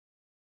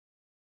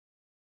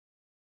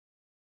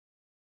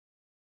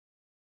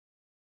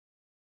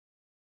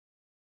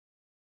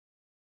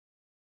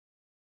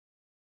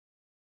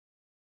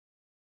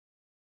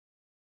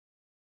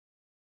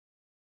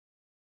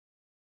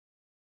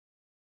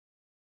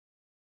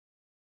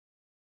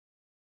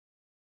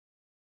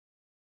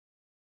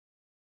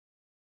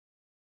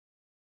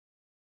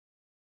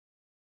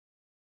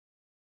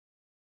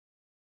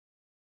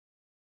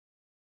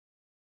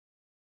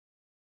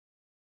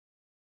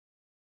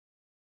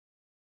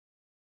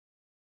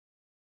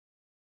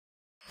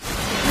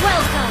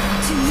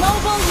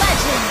Mobile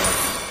Legends!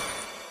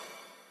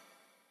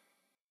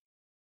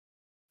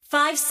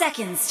 5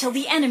 seconds till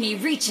the enemy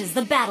reaches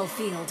the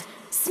battlefield.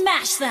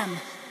 Smash them!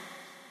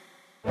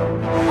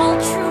 All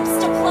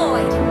troops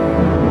deployed!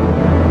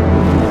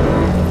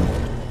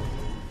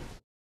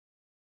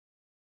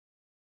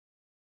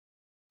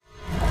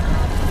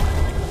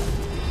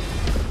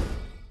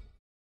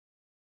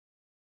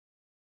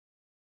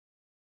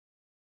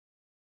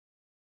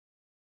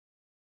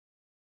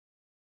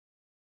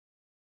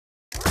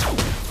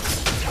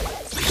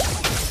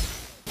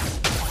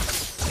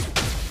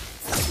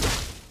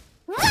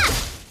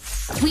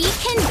 We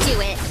can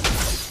do it!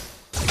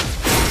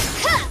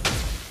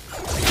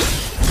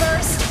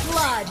 First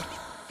blood!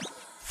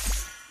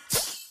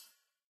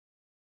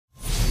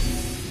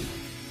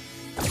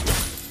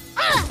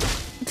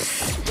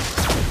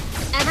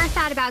 Ever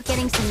thought about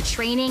getting some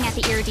training at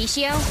the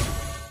Eruditio?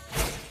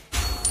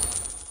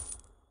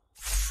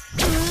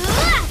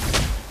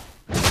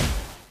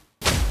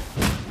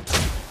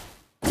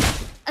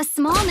 A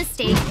small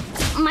mistake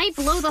might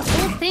blow the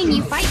whole thing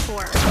you fight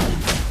for.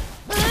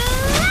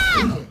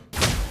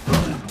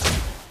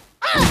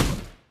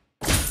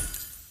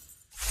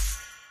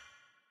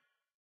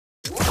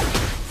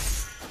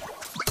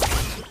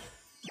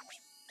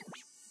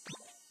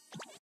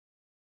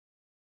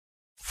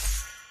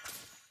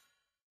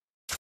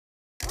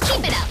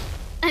 Keep it up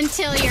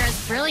until you're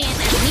as brilliant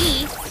as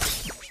me.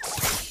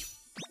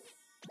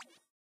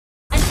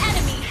 An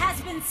enemy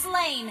has been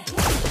slain!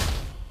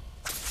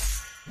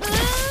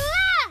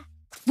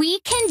 We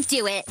can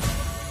do it!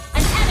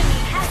 An enemy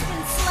has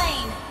been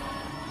slain!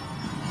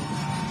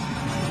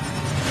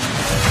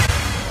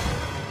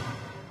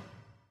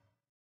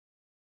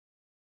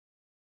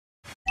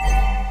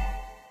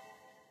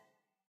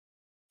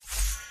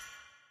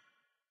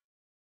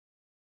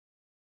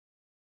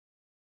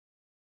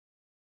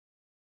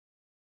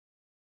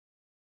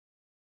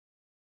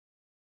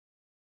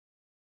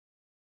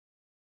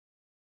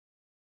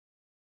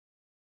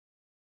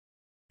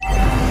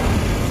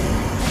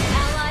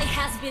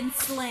 Been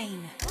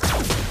slain.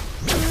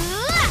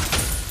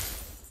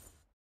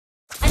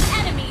 An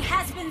enemy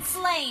has been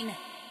slain.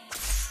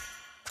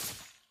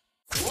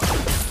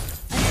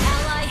 An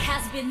ally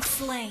has been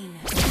slain.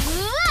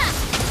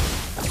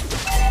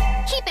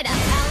 Keep it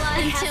up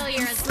until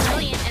you're as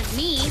brilliant as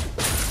me.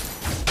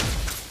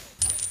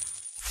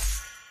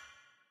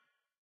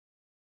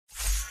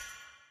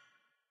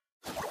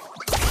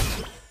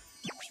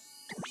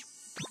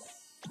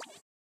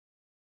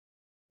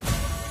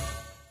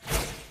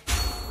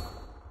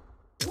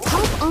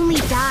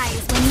 Only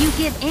dies when you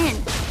give in.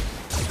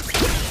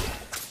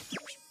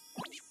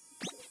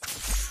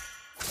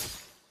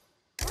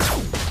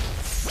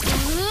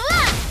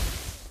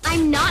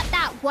 I'm not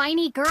that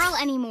whiny girl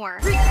anymore.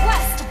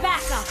 Request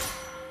backup!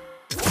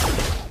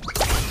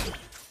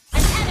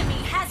 An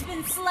enemy has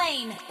been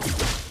slain.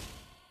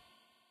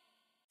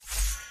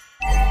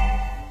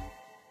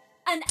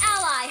 An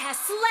ally has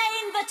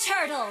slain the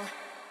turtle.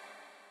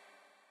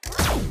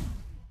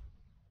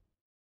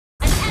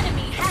 An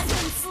enemy has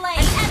been slain.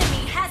 An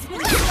enemy has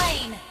been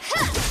slain.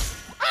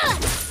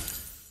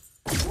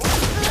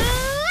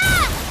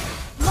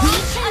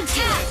 Launch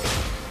attack!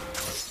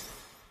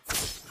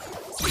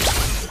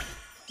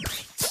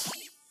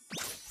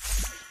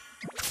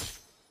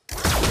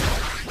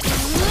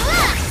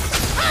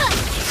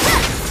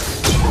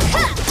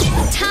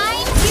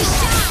 Time to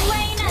shine!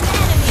 Slain an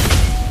enemy.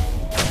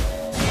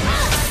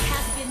 Ally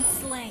has been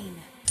slain.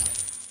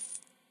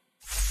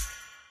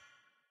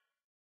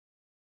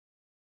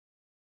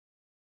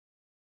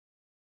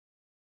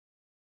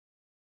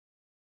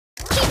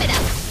 Keep it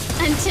up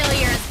until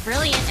you're as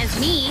brilliant as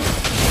me.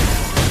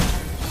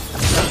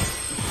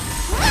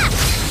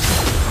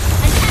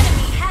 An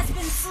enemy has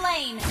been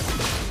slain.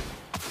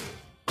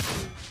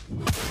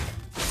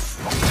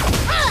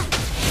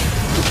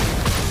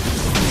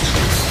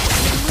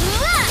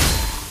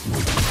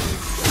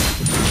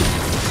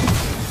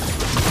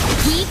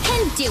 We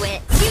can do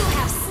it. You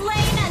have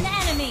slain an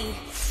enemy.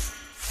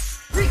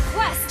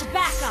 Request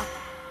backup.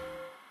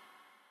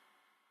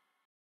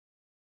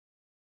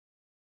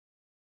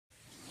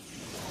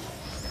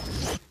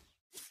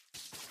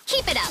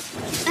 Keep it up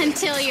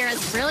until you're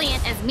as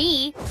brilliant as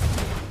me.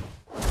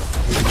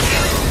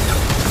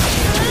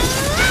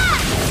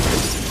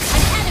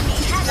 An enemy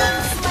has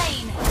been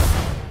slain.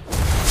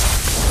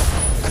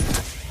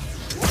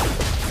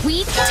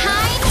 We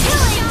time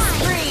Killing to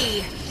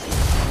spree.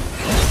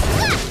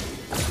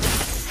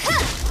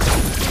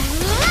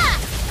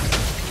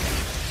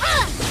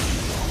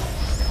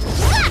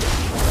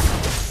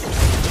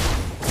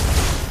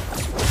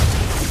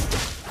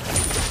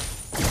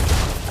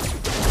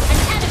 An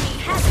enemy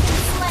has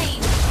been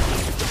slain.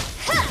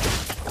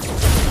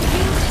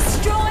 You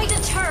destroyed a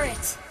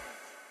turret.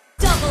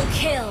 Double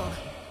kill.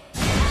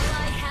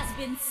 Ally has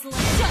been slain.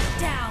 Shut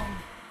down.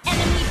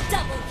 Enemy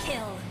double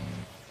kill.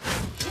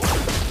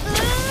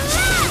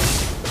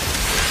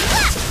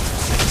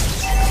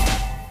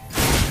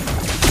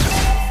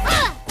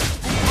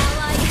 An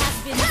ally has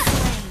been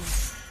slain.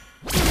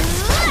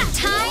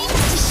 time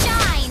to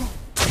shine.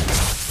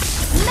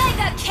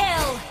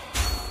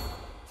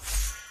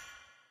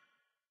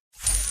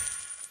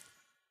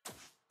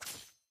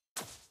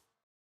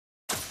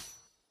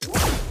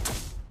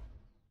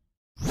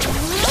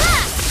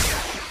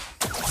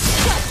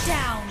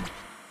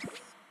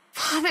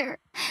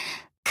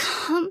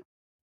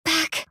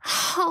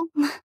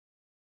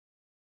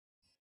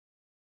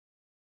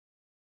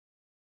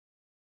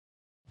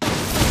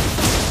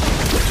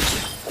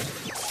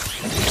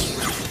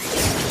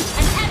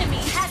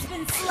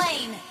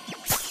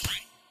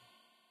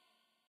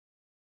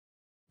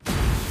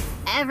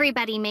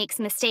 Everybody makes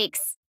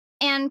mistakes,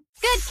 and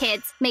good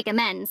kids make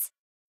amends.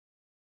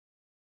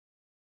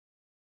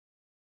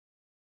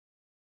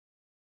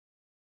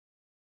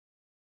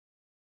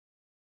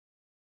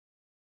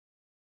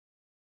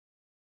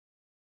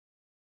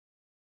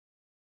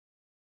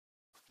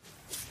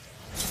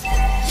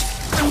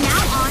 From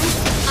now on,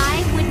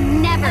 I would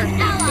never An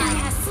back ally down.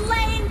 has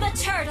slain the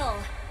turtle.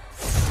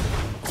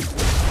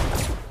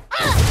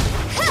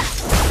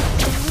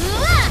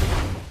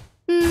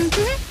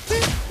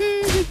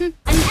 An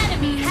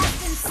enemy has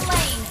been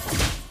slain.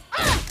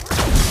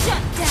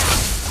 Shut down.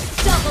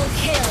 Double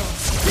kill.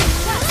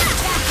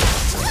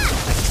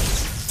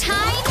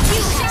 Time You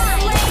to have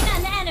shine. slain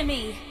an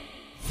enemy.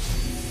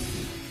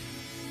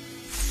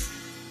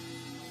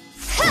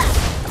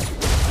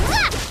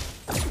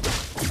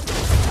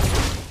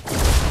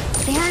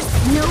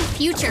 There's no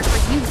future for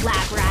you,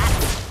 lab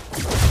rats.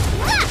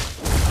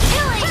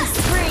 Killing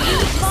spree.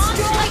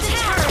 Destroy the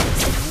turret.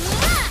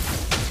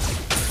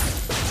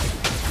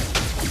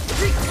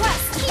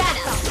 Request Keep it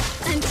backup.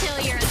 up until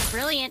you're as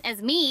brilliant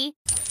as me.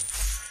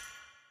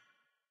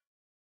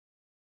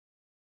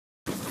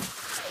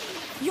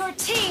 Your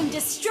team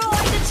destroyed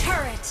the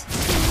turret.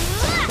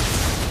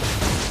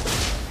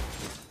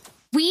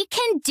 We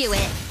can do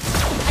it.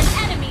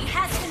 An enemy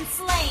has been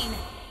slain.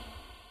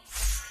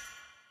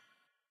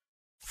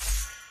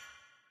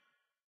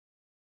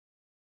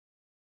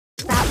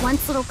 That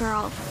once little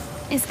girl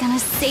is gonna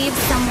save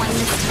someone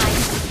this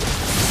time.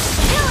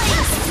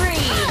 Killing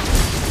spree.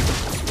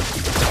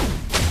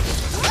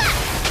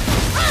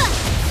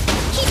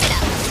 Keep it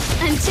up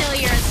until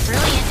you're as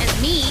brilliant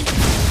as me.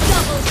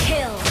 Double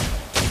kill.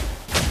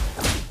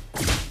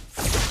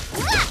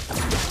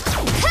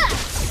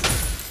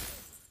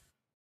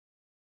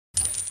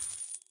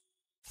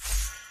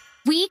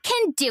 We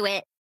can do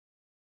it.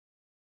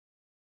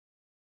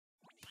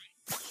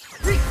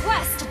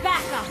 Request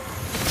backup.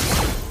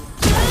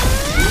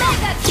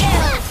 Mega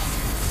kill.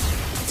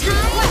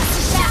 Time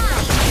to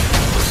shine.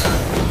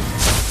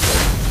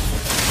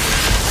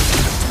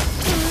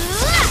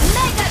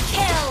 Mega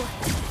kill.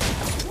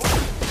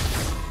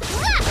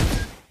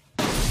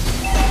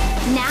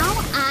 Now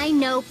I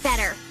know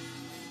better.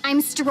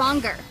 I'm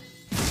stronger.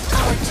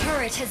 Our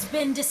turret has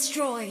been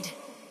destroyed.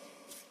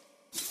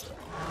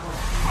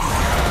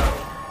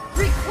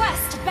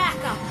 Request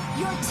backup.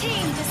 Your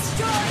team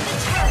destroyed the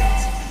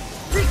turret.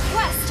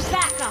 Request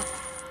backup.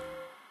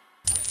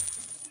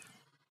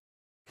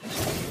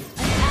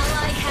 An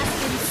ally has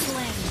been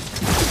slain.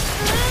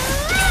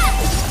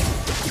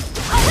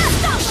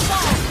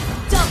 Unstoppable.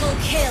 Double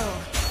kill.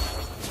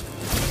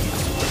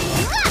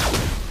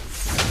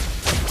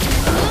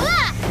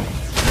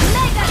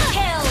 Mega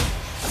kill.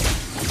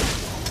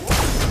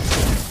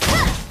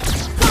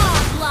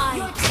 Godlike.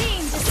 Your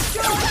team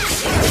destroyed the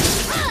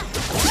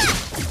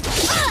turret.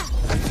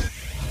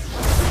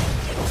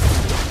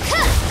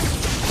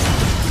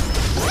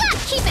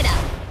 Keep it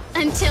up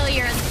until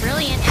you're as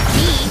brilliant as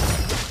me.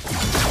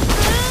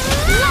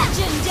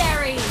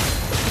 Legendary.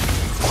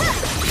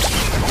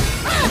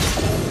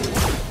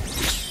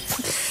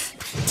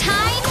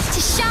 Time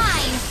to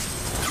shine.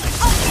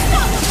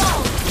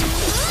 Unstoppable.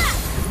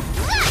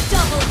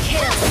 Double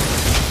kill.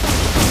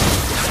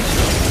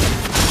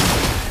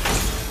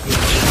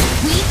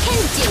 We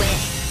can do it.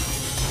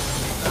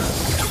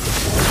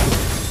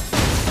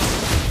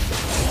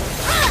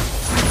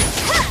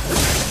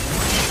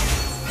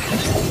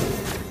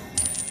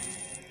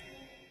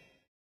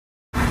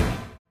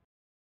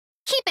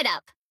 Keep it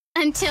up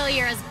until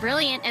you're as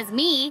brilliant as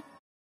me.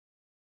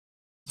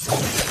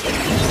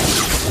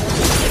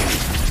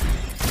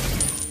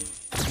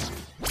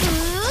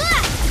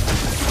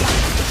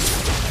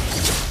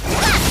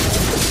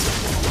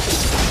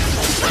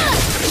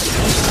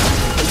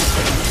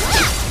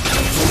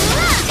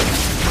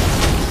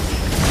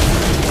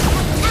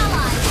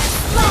 Ally has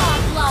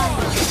godlike.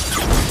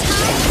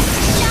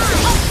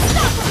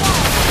 Unstoppable.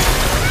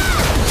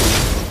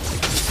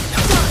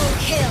 Double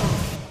kill.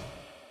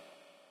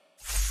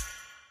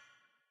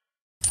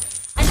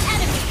 An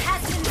enemy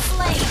has been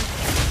slain.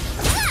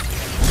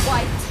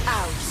 Wiped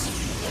out.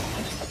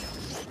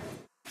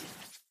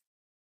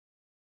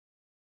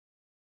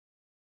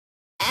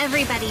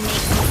 Everybody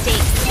makes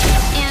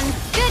mistakes, and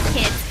good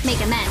kids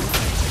make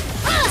amends.